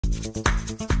Hi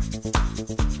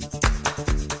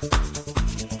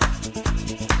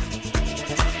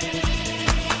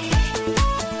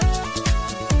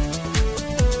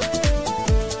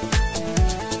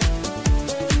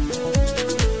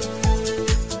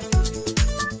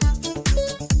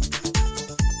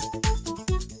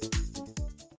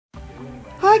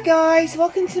guys,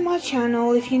 welcome to my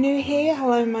channel. If you're new here,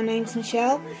 hello, my name's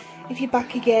Michelle. If you're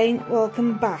back again,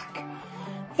 welcome back.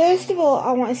 First of all,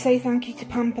 I want to say thank you to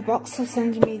Pamper Box for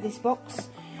sending me this box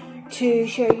to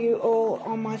show you all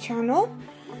on my channel.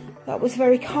 That was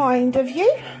very kind of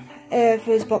you.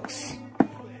 First box,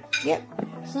 yep,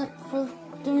 for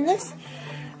doing this.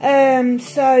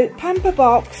 So Pamper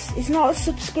Box is not a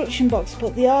subscription box,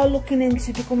 but they are looking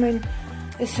into becoming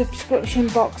a subscription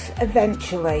box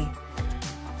eventually.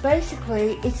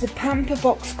 Basically, it's a Pamper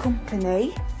Box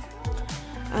Company,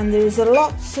 and there's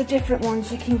lots of different ones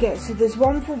you can get. So there's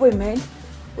one for women,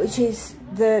 which is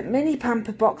the mini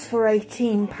Pamper Box for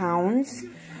 £18.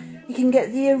 You can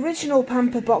get the original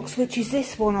Pamper Box, which is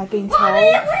this one, I've been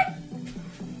told,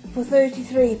 for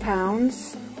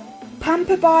 £33.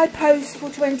 Pamper By Post for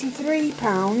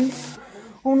 £23.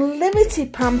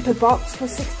 Unlimited Pamper Box for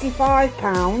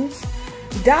 £65.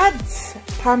 Dad's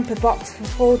Pamper Box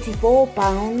for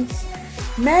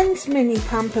 £44, men's mini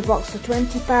Pamper Box for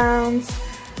 £20,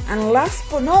 and last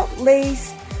but not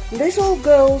least, little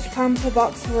girl's Pamper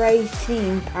Box for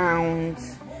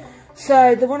 £18.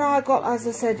 So the one I got, as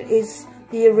I said, is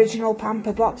the original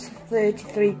Pamper Box for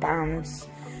 £33.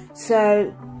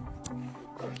 So,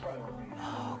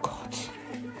 oh God,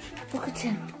 look at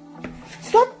him!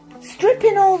 Stop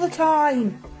stripping all the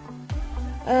time.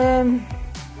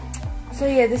 So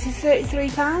yeah, this is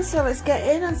 £33, so let's get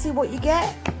in and see what you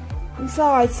get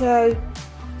inside. So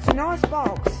it's a nice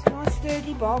box, nice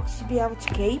sturdy box to be able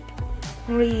to keep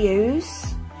and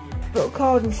reuse. Got a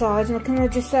card inside, and can I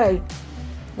just say,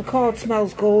 the card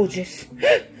smells gorgeous.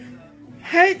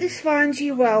 Hope this finds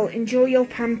you well. Enjoy your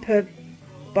Pamper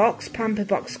Box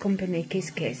Company.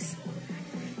 Kiss kiss.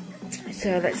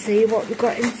 So let's see what we've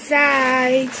got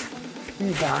inside.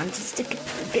 Move on, just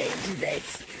get into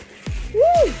this.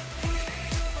 Woo!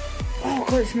 Oh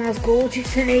God, it smells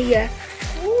gorgeous in here.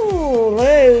 Oh,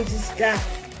 loads of stuff.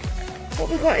 What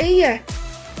we got here?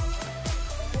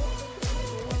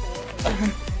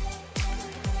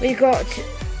 We got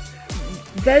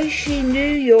Voshi New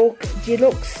York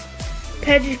Deluxe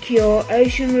Pedicure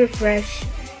Ocean Refresh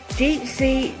Deep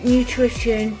Sea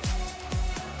Nutrition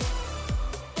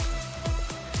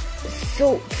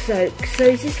Salt Soak. So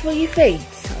is this for your feet?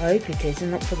 I hope it is,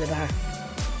 and not for the back.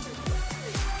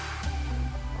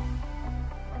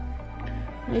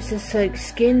 It's a soaked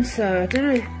skin, so I don't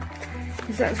know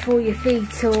if that's for your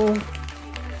feet or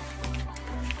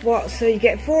what. So you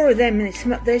get 4 of them, and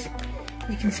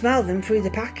you can smell them through the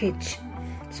package.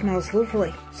 It smells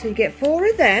lovely. So you get 4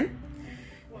 of them.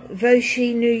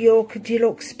 Voshi New York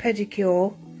Deluxe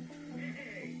Pedicure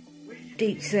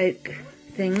Deep Soak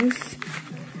things.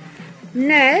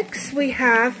 Next we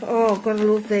have, oh gotta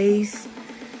love these,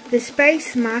 the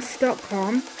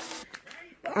spacemask.com.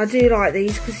 I do like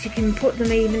these because you can put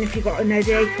them even if you've got an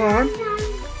headache on,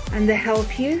 and they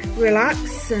help you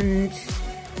relax and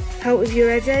help with your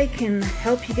headache and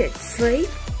help you get to sleep.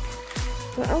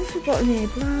 What else we've got in here?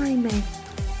 Blimey.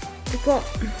 We've got,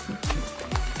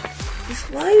 there's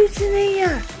loads in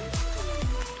here.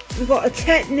 We've got a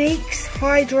Techniques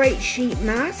Hydrate Sheet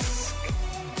Mask.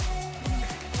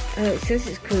 It says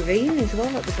it's chlorine as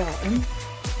well at the bottom.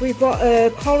 We've got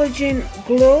collagen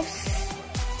gloves.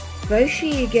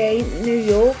 Voshi again, New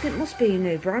York. It must be a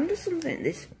new brand or something,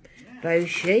 this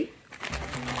Voshi.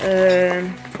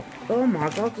 Oh my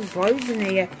God, there's loads in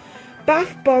here.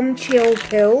 Bath Bomb Chill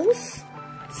Pills.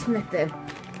 Sniff them.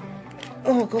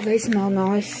 Oh God, they smell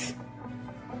nice.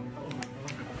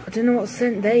 I don't know what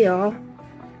scent they are.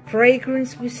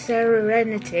 Fragrance with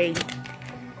Serenity.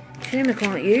 Shame I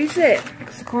can't use it,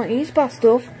 because I can't use bath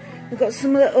stuff. We've got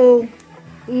some little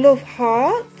love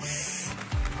hearts.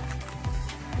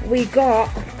 We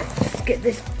got, let's get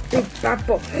this big bad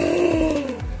box.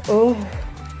 Oh,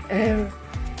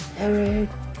 Aero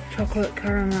chocolate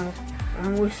caramel.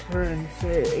 I'm whispering so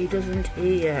he doesn't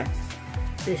hear.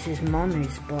 This is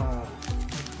Mommy's bar.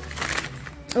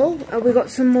 Oh, we got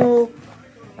some more.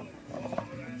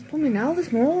 Blimey now,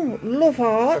 there's more. Love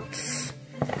hearts.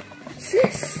 What's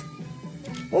this?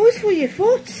 Oh, it's for your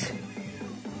foot.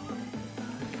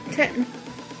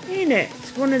 Ain't it?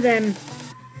 It's one of them.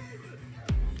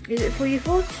 Is it for your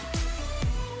foot?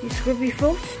 You scrub your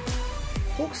foot?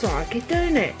 Looks like it,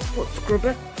 don't it? Foot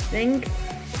scrubber thing.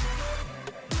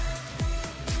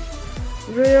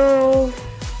 Real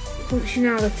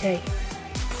functionality.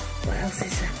 What else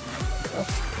is there? Oh.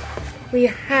 We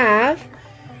have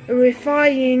a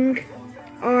refining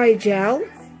eye gel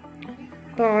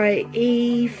by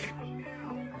Eve.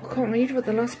 I can't read what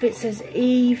the last bit says.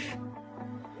 Eve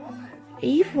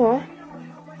what?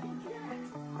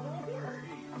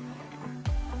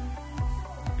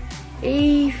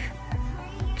 Eve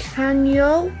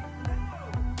Daniel.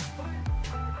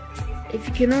 If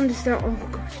you can understand, oh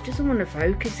gosh, it doesn't want to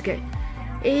focus again.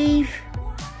 Eve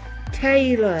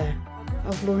Taylor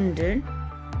of London.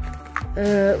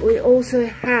 We also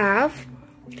have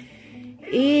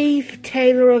Eve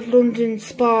Taylor of London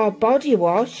Spa Body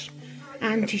Wash,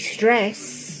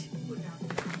 Anti-Stress.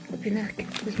 Looking at,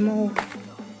 there's more.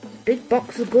 Big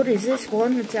box of goodies, this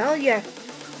one, I tell you.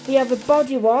 We have a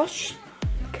body wash,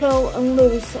 Curl and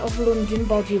Lewis of London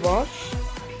Body Wash.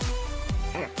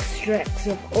 Extracts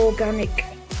of organic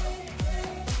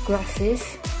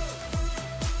grasses.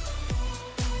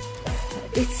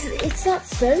 It's that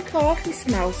so carpy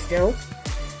smell still.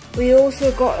 We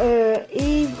also got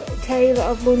Eve Taylor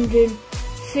of London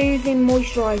Soothing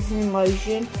Moisturising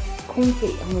Lotion,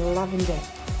 Comfy and Lavender.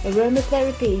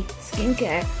 Aromatherapy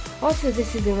skincare. Also,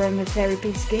 this is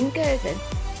aromatherapy skincare then.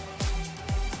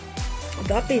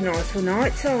 That'd be nice for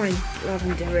night time.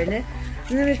 Lavender in it.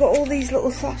 And then we've got all these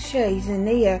little sachets in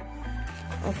here.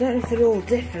 I don't know if they're all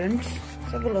different.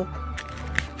 Let's have a look.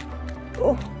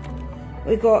 Oh,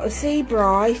 we've got a Sea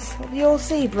Bright. Your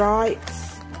Sea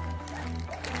Brights.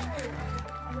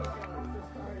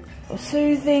 A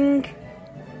soothing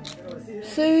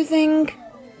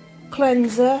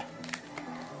cleanser.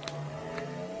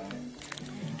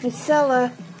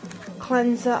 Micellar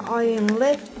cleanser iron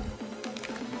lip.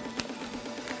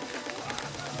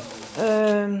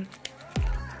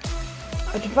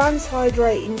 Advanced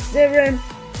hydrating serum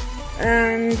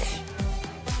and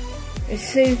a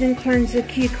soothing cleanser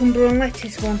cucumber and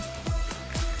lettuce one.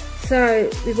 So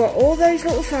we've got all those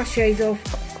little sachets of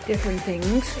different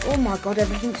things. Oh my god,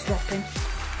 everything's dropping.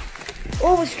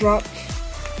 Always dropped.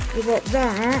 We've got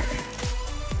that.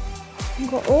 We've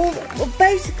got all, well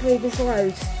basically there's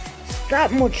loads.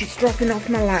 That much is dropping off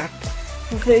my lap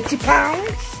for £30.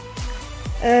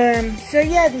 So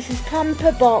yeah, this is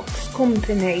Pamper Box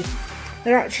Company.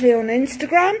 They're actually on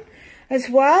Instagram as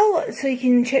well, so you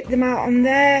can check them out on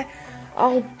there.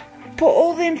 I'll put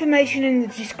all the information in the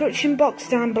description box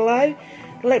down below.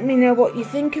 Let me know what you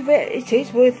think of it. It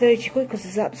is worth 30 quid because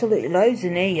there's absolutely loads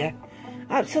in here.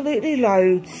 Absolutely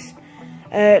loads.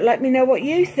 Let me know what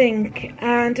you think.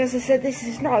 And as I said, this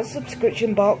is not a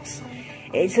subscription box.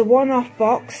 It's a one-off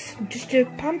box just to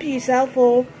pamper yourself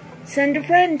or send a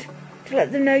friend to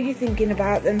let them know you're thinking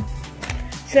about them.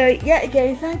 So yet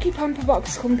again, thank you Pamper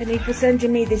Box Company for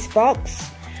sending me this box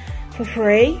for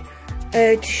free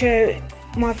to show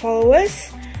my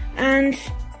followers. And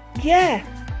yeah,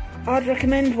 I'd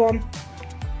recommend one.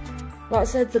 Like I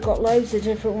said, they've got loads of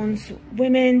different ones.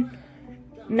 Women,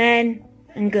 men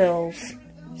and girls.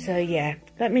 So yeah,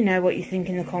 let me know what you think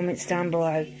in the comments down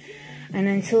below. And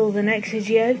until the next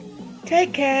video,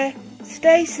 take care,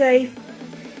 stay safe,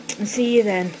 and see you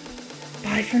then.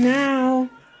 Bye for now.